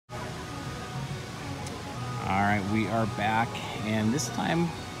All right, we are back, and this time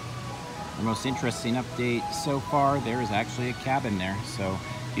our most interesting update so far, there is actually a cabin there. So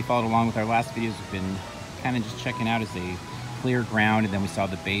if you followed along with our last videos, we've been kind of just checking out as they clear ground, and then we saw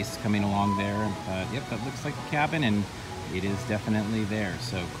the base coming along there, and thought, yep, that looks like a cabin, and it is definitely there.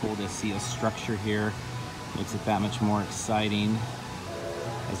 So cool to see a structure here. Makes it that much more exciting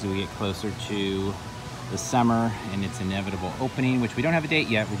as we get closer to the summer and its inevitable opening, which we don't have a date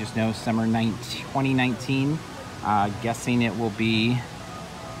yet. We just know summer 2019. Guessing it will be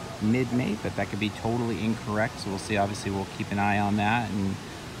mid-May, but that could be totally incorrect. So we'll see. Obviously, we'll keep an eye on that and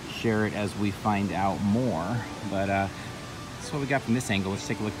share it as we find out more. But that's what we got from this angle. Let's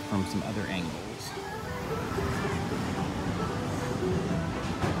take a look from some other angles.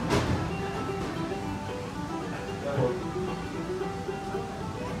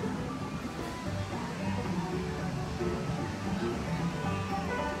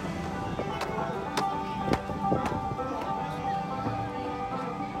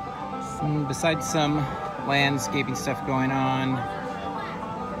 Besides some landscaping stuff going on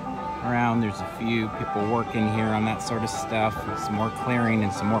around, there's a few people working here on that sort of stuff, some more clearing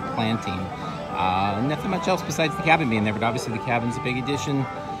and some more planting. Nothing much else besides the cabin being there, but obviously the cabin's a big addition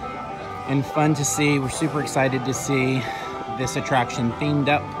and fun to see. We're super excited to see this attraction themed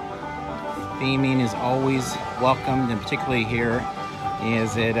up. Theming is always welcomed, and particularly here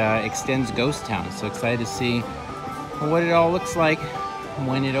as it extends Ghost Town. So excited to see what it all looks like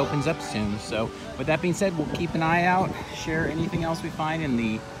when it opens up soon. So with that being said, we'll keep an eye out, share anything else we find in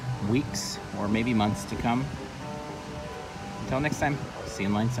the weeks or maybe months to come. Until next time, see you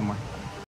in line somewhere.